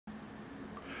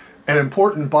An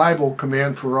important Bible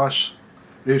command for us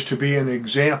is to be an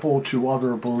example to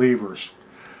other believers.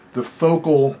 The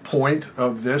focal point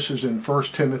of this is in 1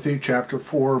 Timothy chapter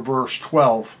 4, verse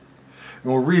 12.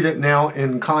 And we'll read it now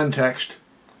in context.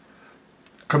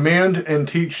 Command and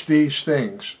teach these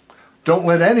things. Don't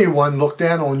let anyone look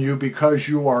down on you because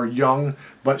you are young,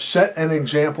 but set an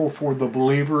example for the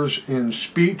believers in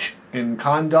speech, in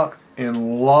conduct,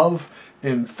 in love,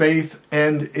 in faith,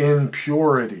 and in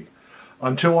purity.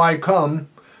 Until I come,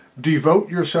 devote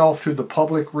yourself to the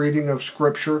public reading of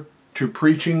Scripture, to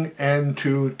preaching, and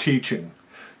to teaching.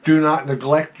 Do not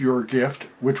neglect your gift,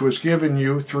 which was given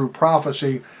you through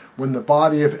prophecy when the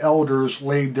body of elders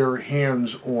laid their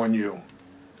hands on you.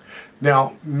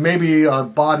 Now, maybe a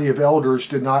body of elders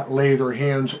did not lay their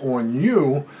hands on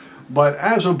you, but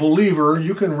as a believer,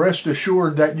 you can rest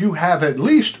assured that you have at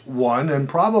least one, and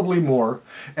probably more,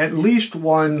 at least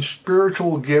one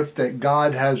spiritual gift that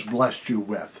God has blessed you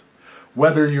with.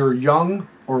 Whether you're young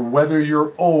or whether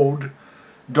you're old,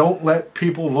 don't let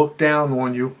people look down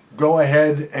on you. Go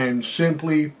ahead and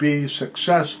simply be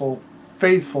successful,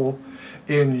 faithful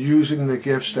in using the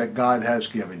gifts that God has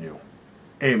given you.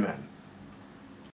 Amen.